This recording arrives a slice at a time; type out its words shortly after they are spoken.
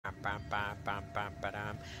bam bam bam bam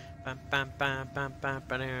bam bam bam bam bam bam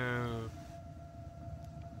bam.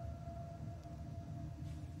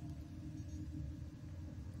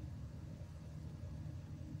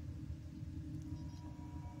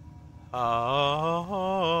 Alrighty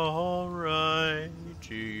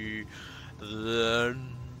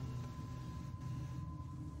then.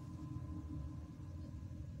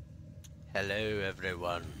 Hello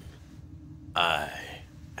everyone. I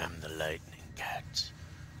am the lightning cat.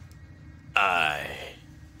 I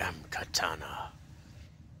am Katana.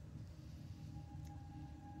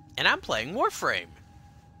 And I'm playing Warframe.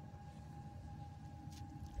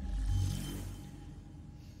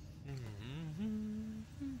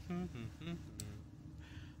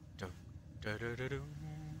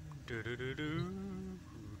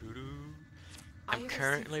 I'm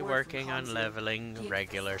currently working on leveling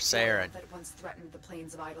regular saryn.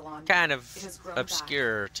 Kind of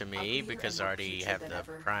obscure to me because I already have the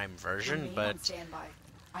prime version, but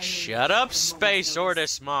shut up, Space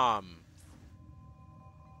Ordis Mom!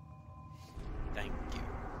 Thank you.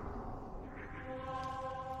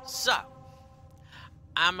 So,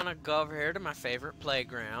 I'm gonna go over here to my favorite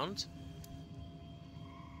playground.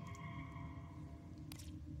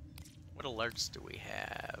 What alerts do we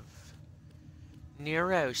have?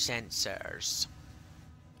 Neurosensors.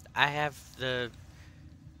 I have the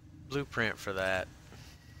blueprint for that.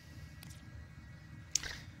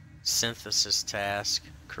 Synthesis task.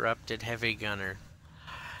 Corrupted heavy gunner.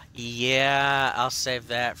 Yeah, I'll save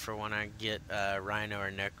that for when I get Rhino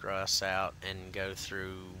or Necros out and go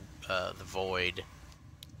through the void.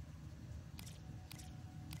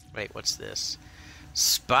 Wait, what's this?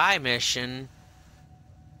 Spy mission.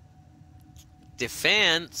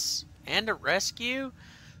 Defense. And a rescue?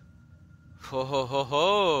 Ho ho ho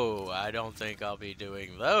ho! I don't think I'll be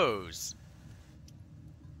doing those.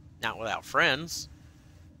 Not without friends.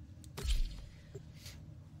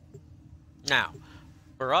 Now,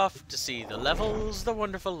 we're off to see the levels, the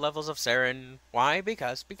wonderful levels of saryn. Why?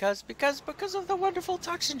 Because of the wonderful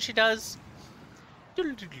toxin she does.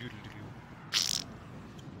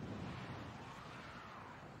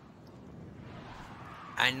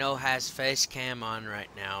 I know has face cam on right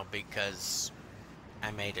now because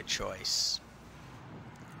I made a choice.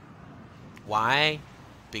 Why?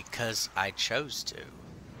 Because I chose to.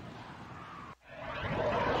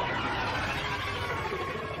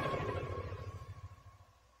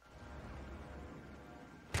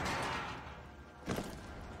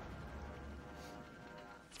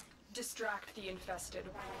 Distract the infested.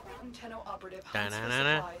 Antenno operative hunts for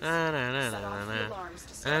supplies. Set off the alarms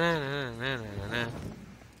to start.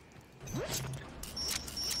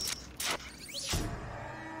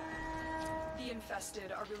 The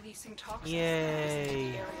infested are releasing toxins into the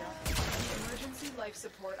area. The emergency life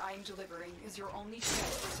support I am delivering is your only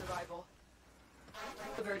chance for survival.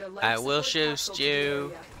 I will shoot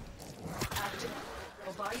you.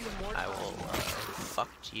 I will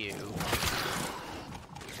fuck you.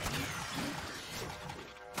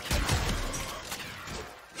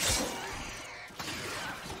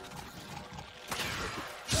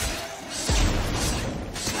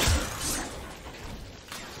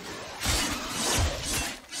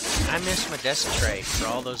 I miss my desk tray for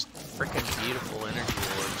all those freaking beautiful energy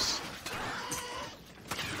orbs.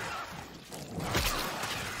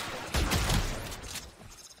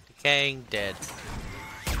 Decaying, dead.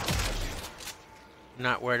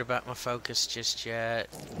 Not worried about my focus just yet.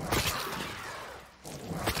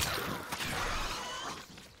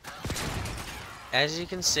 As you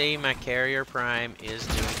can see, my carrier prime is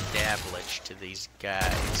doing dabblage to these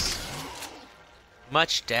guys.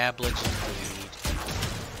 Much dabblage indeed.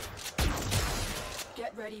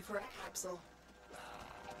 Get ready for a capsule.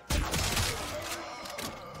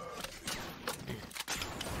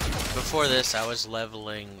 Before this, I was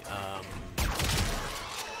leveling,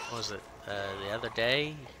 what was it, the other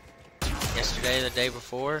day? Yesterday, the day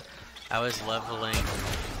before, I was leveling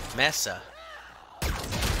Mesa.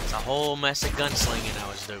 It's a whole mess of gunslinging I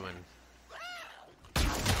was doing.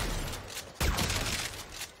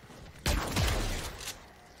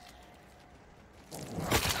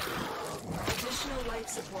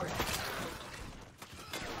 Support.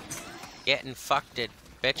 Getting fucked it,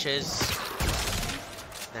 bitches.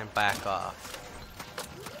 Then back off.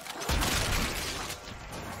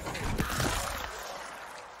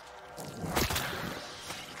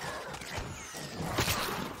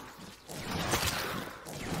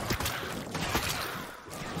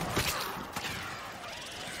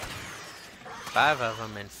 Five of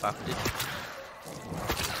them infected.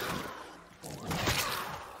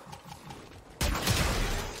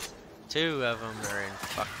 Two of them are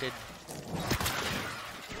infected.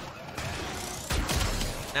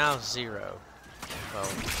 Now 0. Well,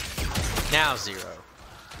 now 0.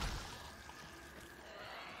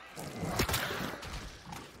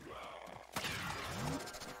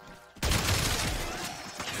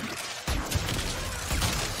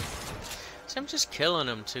 So I'm just killing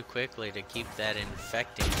them too quickly to keep that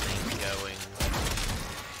infecting thing going.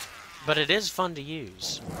 But it is fun to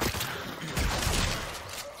use.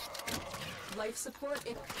 Life support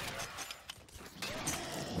in...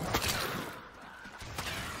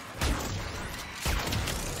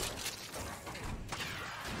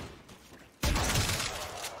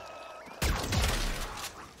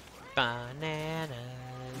 Bananas.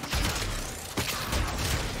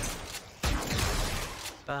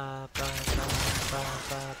 Ba ba ba ba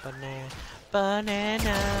ba banana.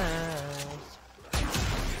 Bananas.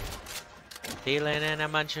 Feeling and a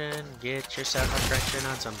munchin', get yourself a crunching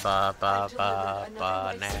on some ba ba ba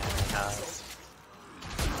bananas.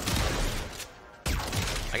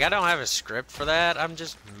 Like, I don't have a script for that, I'm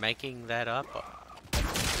just making that up.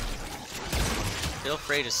 Feel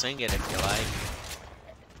free to sing it if you like.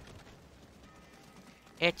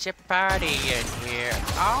 It's a party in here,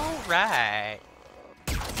 alright.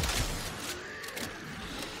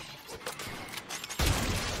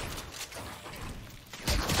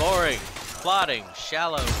 Boring, plodding,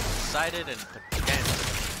 shallow, sighted, and pedantic.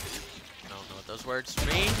 I don't know what those words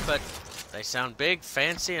mean, but they sound big,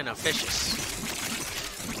 fancy, and officious.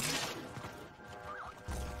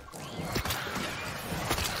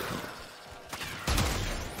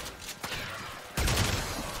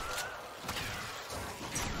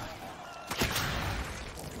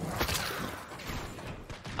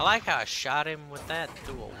 I like how I shot him with that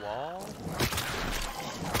through a wall.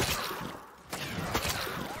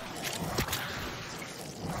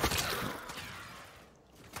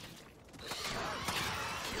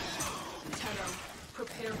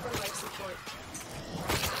 Prepare for life support.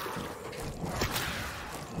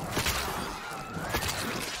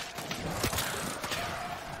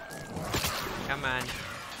 Come on.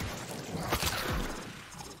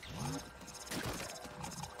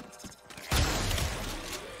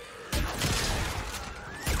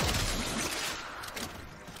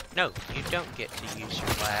 No, you don't get to use your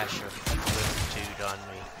lash of fortitude on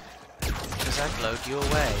me, because I blowed you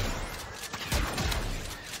away.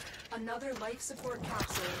 Another life support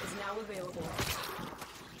capsule is now available.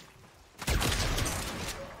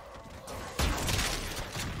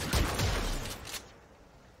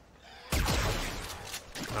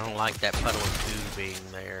 I don't like that puddle of goo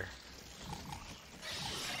being there.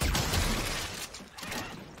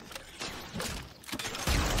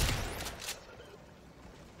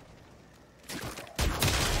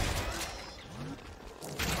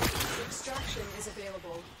 Extraction is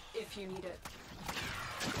available if you need it.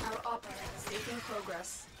 Our op is making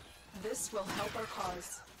progress. This will help our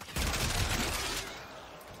cause.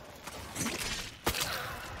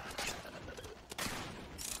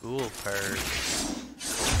 Cool purge.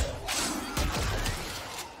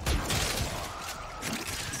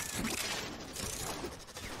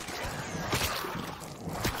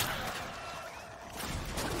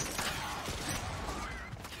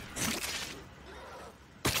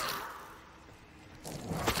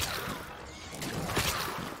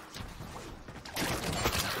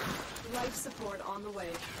 Life support on the way.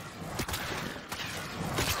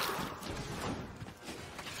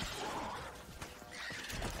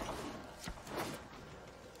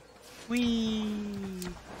 Whee!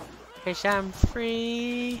 'Cause I'm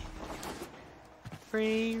free.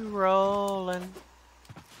 Free rolling.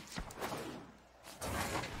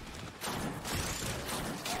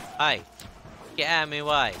 Hi. Get out of my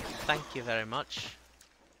way. Thank you very much.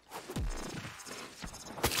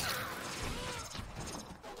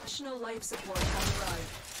 Additional life support has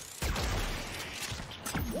arrived.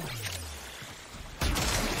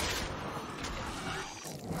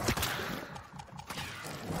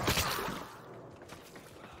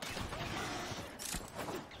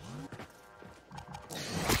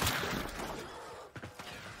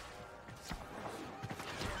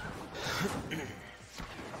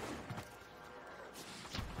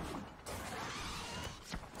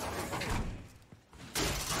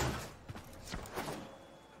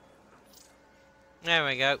 There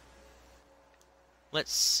we go.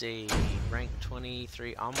 Let's see. Rank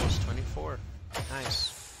 23, almost 24.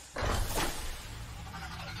 Nice.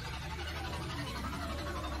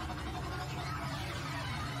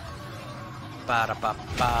 Ba da ba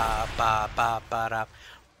ba ba ba ba da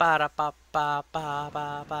ba da ba ba ba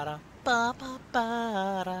ba ba da ba ba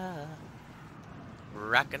ba da.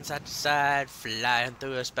 Rocking side to side, flying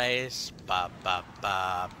through space. Ba ba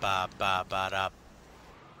ba ba ba ba da.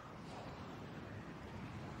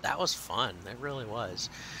 That was fun. It really was.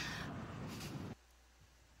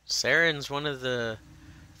 Saryn's one of the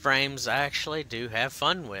frames I actually do have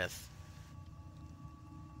fun with.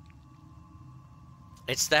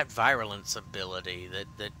 It's that virulence ability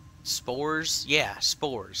that spores, yeah,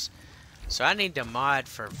 spores. So I need to mod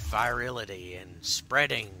for virility and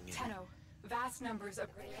spreading. Tenno, vast numbers of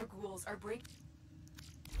rare ghouls are break.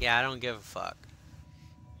 Yeah, I don't give a fuck.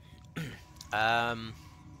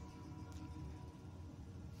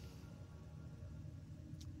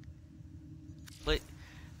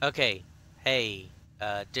 Okay, hey,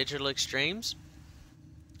 Digital Extremes,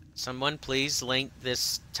 someone please link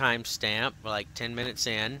this timestamp, like 10 minutes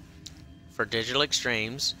in, for Digital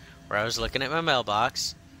Extremes, where I was looking at my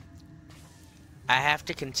mailbox. I have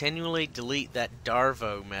to continually delete that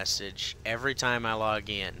Darvo message every time I log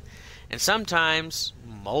in, and sometimes,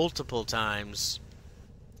 multiple times,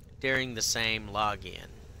 during the same login.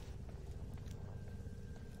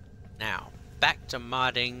 Now, back to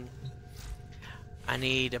modding. I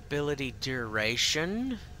need ability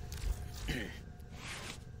duration.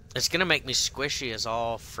 It's gonna make me squishy as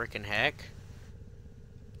all freaking heck.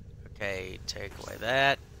 Okay, take away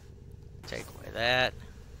that. Take away that.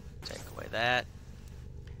 Take away that.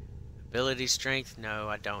 Ability strength, no,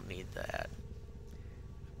 I don't need that.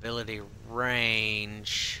 Ability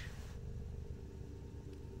range.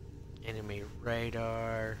 Enemy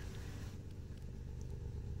radar.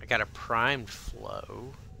 I got a primed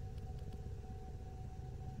flow.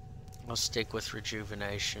 I'll stick with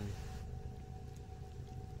rejuvenation.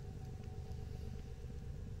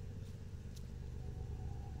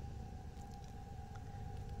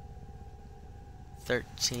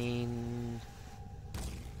 $13.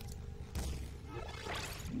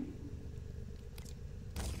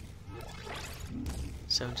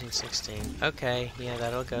 17, 16. Okay, yeah,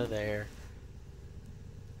 that'll go there.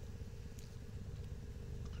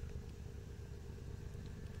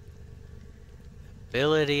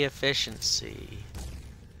 Ability efficiency.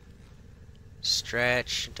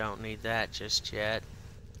 Stretch, don't need that just yet.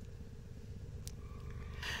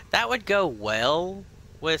 That would go well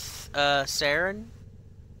with Saryn,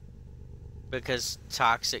 because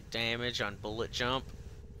toxic damage on bullet jump.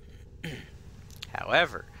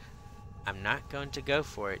 However, I'm not going to go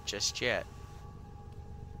for it just yet.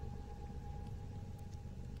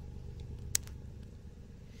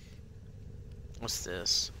 What's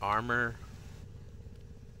this? Armor.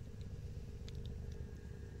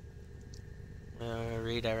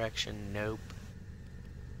 Redirection, nope.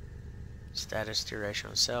 Status duration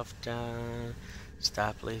on self done.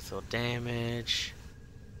 Stop lethal damage.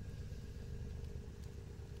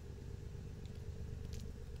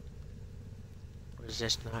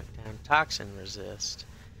 Resist knockdown, toxin resist.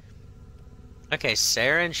 Okay,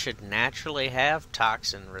 Saryn should naturally have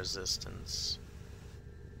toxin resistance.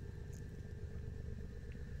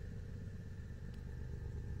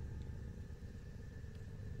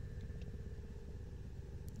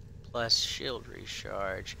 Plus shield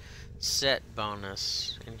recharge. Set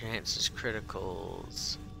bonus. Enhances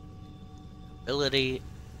criticals. Ability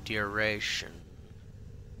duration.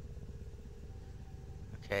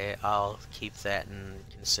 Okay, I'll keep that in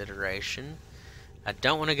consideration. I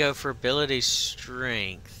don't want to go for ability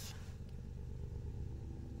strength.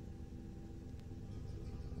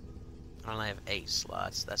 I only have 8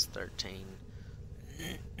 slots. That's 13.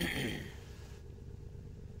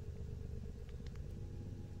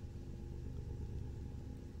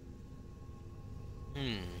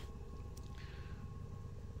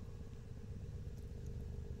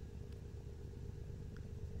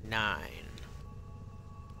 Nine.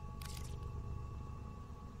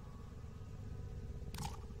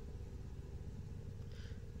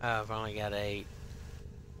 Oh, I've only got 8.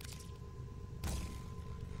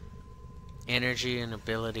 Energy and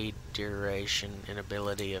ability duration and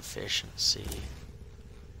ability efficiency.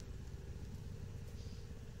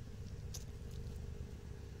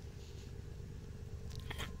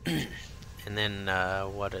 And then,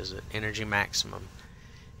 what is it? Energy maximum.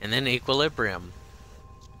 And then equilibrium.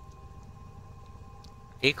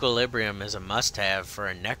 Equilibrium is a must-have for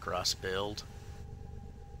a Necros build.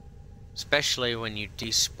 Especially when you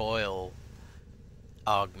despoil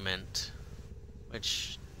augment.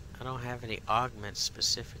 Which, I don't have any augments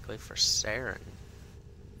specifically for Saryn.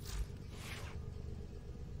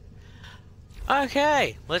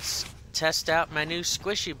 Okay, let's test out my new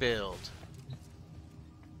squishy build.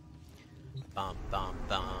 Bum bum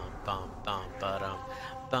bum bum bum ba-dum.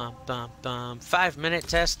 Bum bum bum. 5-minute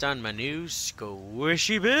test on my new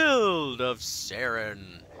squishy build of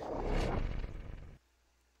Saryn.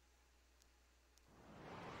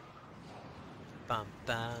 Bum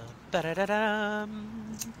bum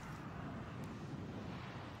Ba-da-da-dum.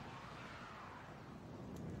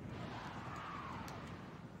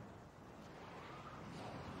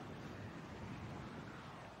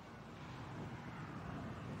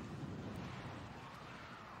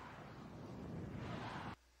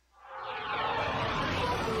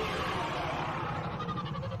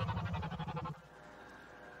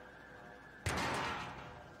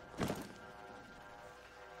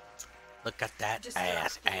 Look at that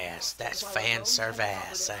ass. That's fan serve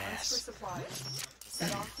ass.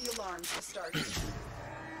 Set off the alarm to start.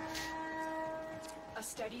 A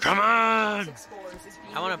steady Come on! spores is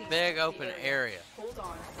being I want a released big into the open area. Hold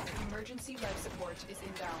on. Emergency life support is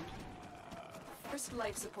inbound. First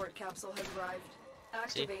life support capsule has arrived.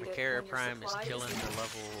 See, Activate my it carrier when your prime is supply killing in- the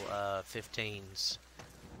level 15s.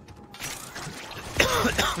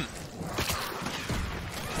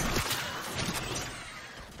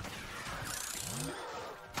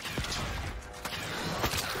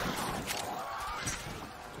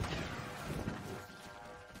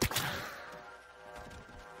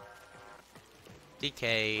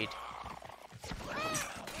 Decayed.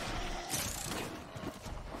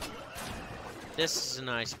 This is a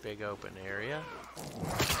nice big open area.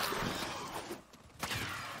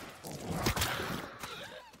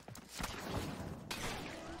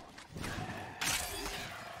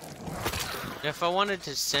 If I wanted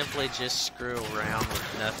to simply just screw around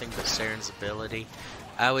with nothing but Saryn's ability,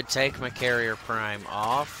 I would take my carrier prime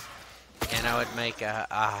off, and I would make a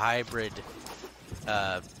hybrid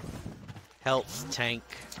health tank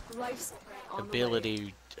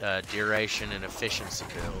ability, duration, and efficiency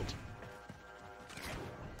build.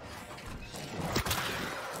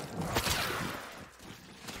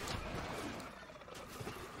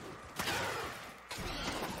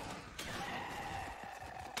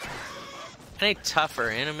 Any tougher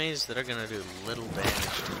enemies that are going to do little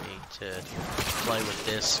damage to me to play with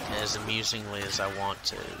this as amusingly as I want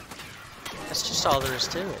to. That's just all there is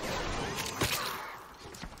to it.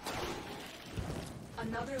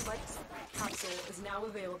 Another life capsule is now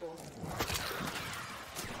available.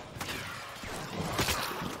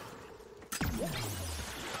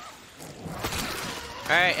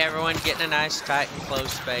 Alright, everyone, get in a nice, tight, and closed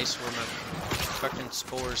space where my fucking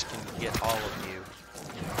spores can get all of you.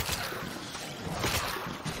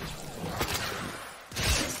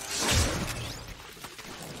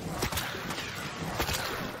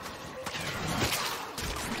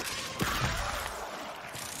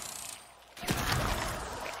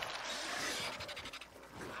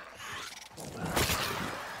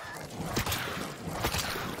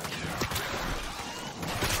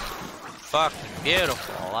 Fucking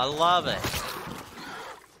beautiful. I love it.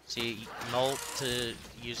 See, molt to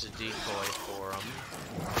use a decoy for them.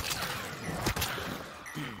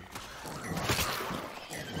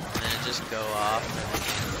 And then just go off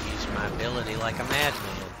and use my ability like a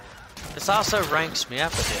madman. This also ranks me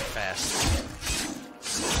up a bit faster.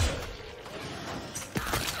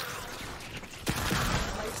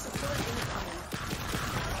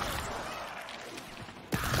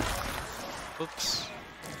 Oops.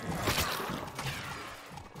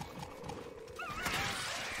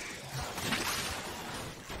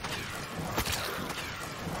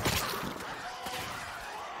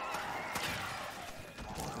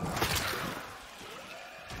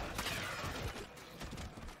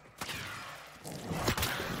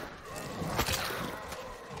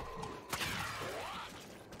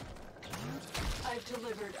 I've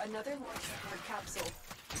delivered another life support capsule.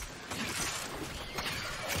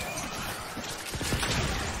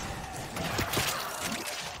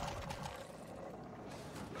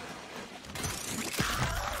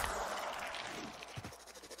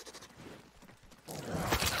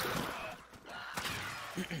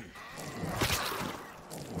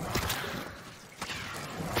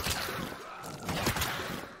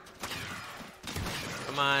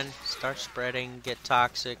 Come on, start spreading, get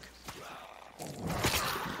toxic.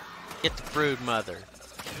 Get the brood mother.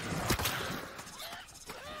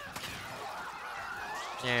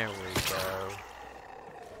 There we go.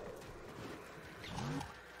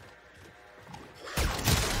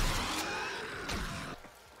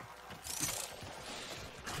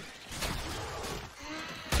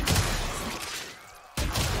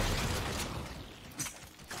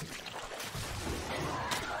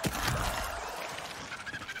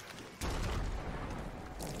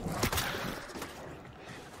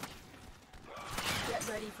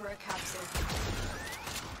 Ready for a capsule.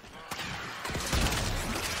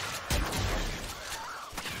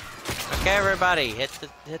 Okay, everybody, hit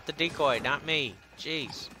the decoy, not me.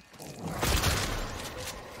 Jeez.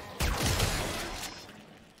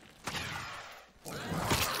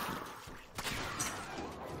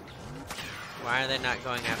 Why are they not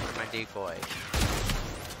going after my decoy?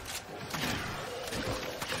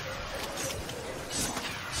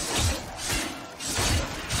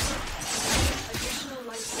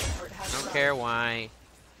 I don't care why.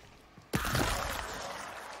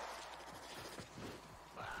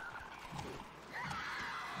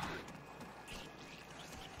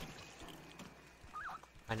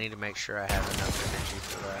 I need to make sure I have enough energy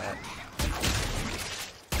for that.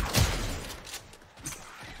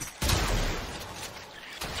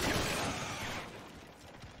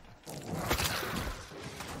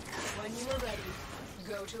 When you are ready,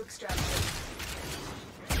 go to extraction.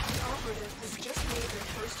 The operative has just made their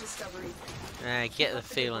first discovery. I get the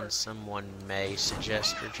feeling someone may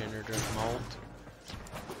suggest regenerative mold.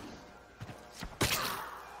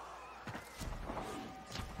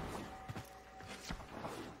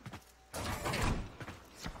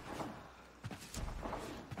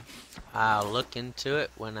 I'll look into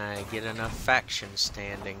it when I get enough factions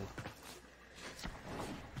standing.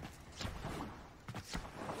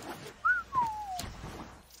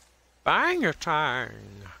 Buying your time.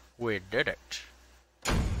 We did it.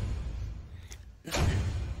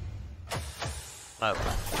 Oh,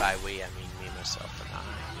 by we, I mean me, myself, and I.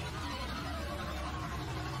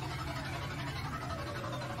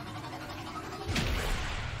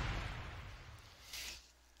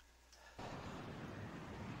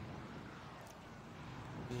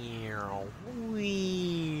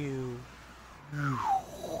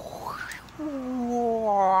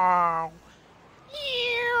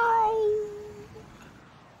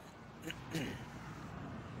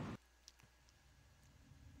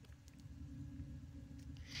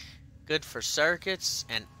 Good for circuits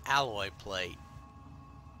and alloy plate.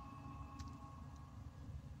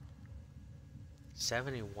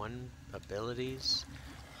 71 abilities.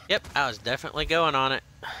 Yep, I was definitely going on it.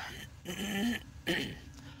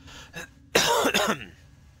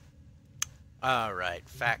 Alright,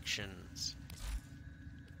 factions.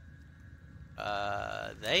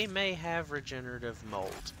 They may have regenerative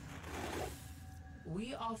mold.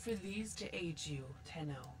 We offer these to aid you,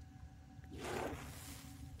 Tenno.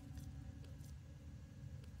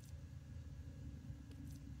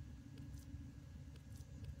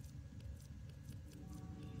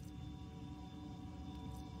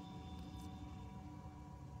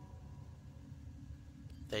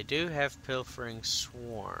 They do have Pilfering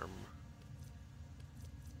Swarm.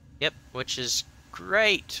 Yep, which is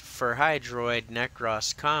great for Hydroid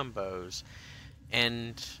Necros combos.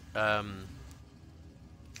 And,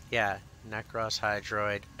 yeah, Necros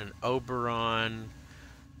Hydroid, an Oberon,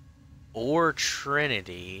 or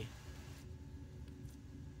Trinity.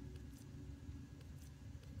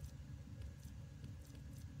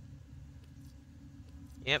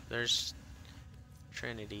 Yep, there's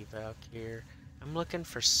Trinity Valkyr. I'm looking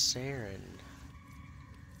for saryn.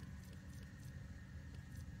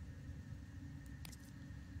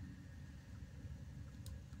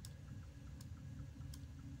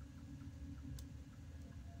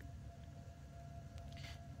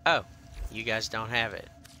 Oh, you guys don't have it.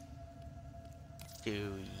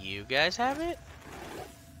 Do you guys have it?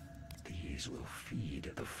 These will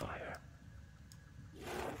feed the fire.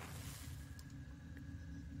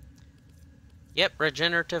 Yep,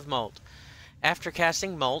 regenerative molt. After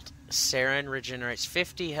casting Molt, saryn regenerates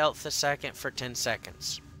 50 health a second for 10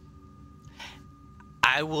 seconds.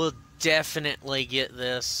 I will definitely get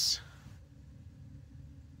this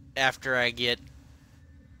after I get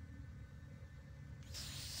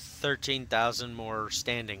 13,000 more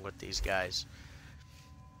standing with these guys.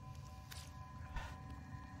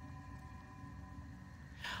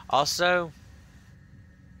 Also,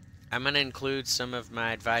 I'm going to include some of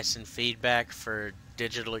my advice and feedback for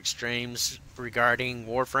Digital Extremes regarding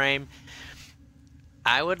Warframe.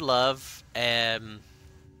 I would love, let's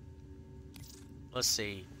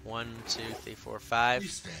see, 1, 2, 3, 4,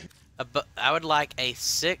 5. I would like a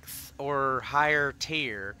 6th or higher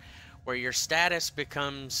tier where your status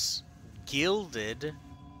becomes gilded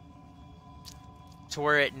to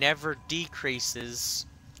where it never decreases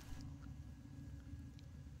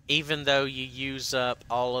even though you use up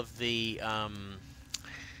all of the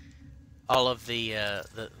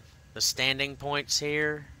standing points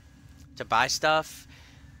here to buy stuff.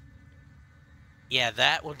 Yeah,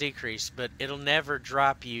 that will decrease, but it'll never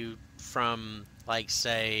drop you from, like,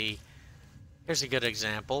 say, here's a good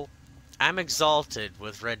example. I'm exalted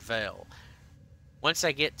with Red Veil. Once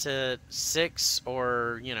I get to 6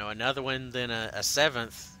 or, you know, another one, then a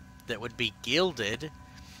 7th that would be gilded,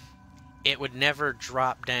 it would never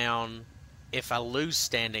drop down if I lose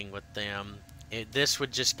standing with them. This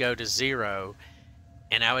would just go to 0,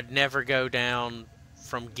 and I would never go down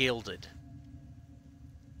from gilded.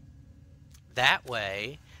 That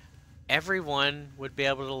way, everyone would be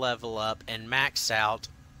able to level up and max out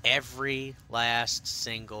every last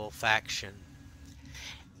single faction.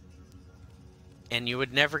 And you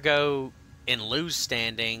would never go and lose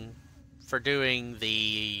standing for doing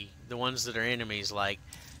the ones that are enemies, like,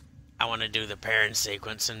 I want to do the parent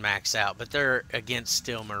sequence and max out, but they're against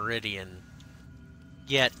Steel Meridian.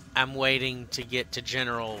 Yet, I'm waiting to get to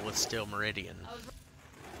General with Steel Meridian.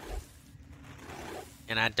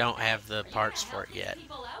 And I don't have the parts for it yet.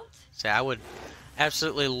 So I would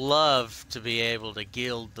absolutely love to be able to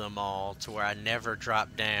guild them all to where I never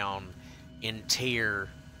drop down in tier.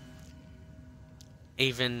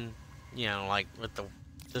 Even, you know, like with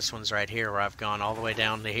this one's right here where I've gone all the way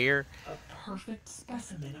down to here. A perfect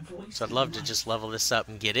specimen of wasted So I'd love to life. just level this up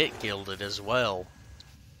and get it gilded as well.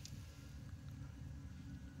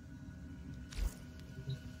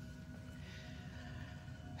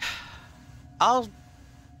 I'll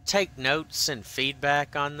take notes and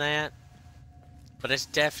feedback on that, but it's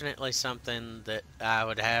definitely something that I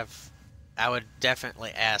would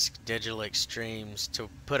definitely ask Digital Extremes to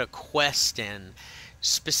put a quest in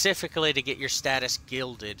specifically to get your status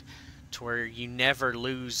gilded to where you never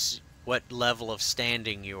lose what level of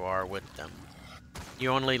standing you are with them. You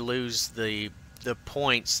only lose the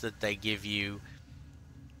points that they give you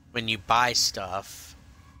when you buy stuff.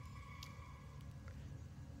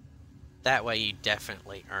 That way you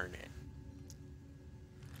definitely earn it.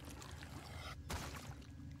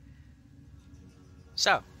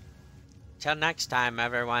 So, till next time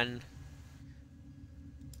everyone,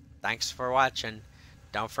 thanks for watching.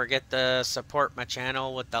 Don't forget to support my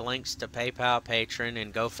channel with the links to PayPal, Patreon,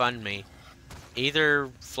 and GoFundMe.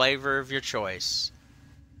 Either flavor of your choice.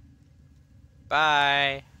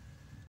 Bye!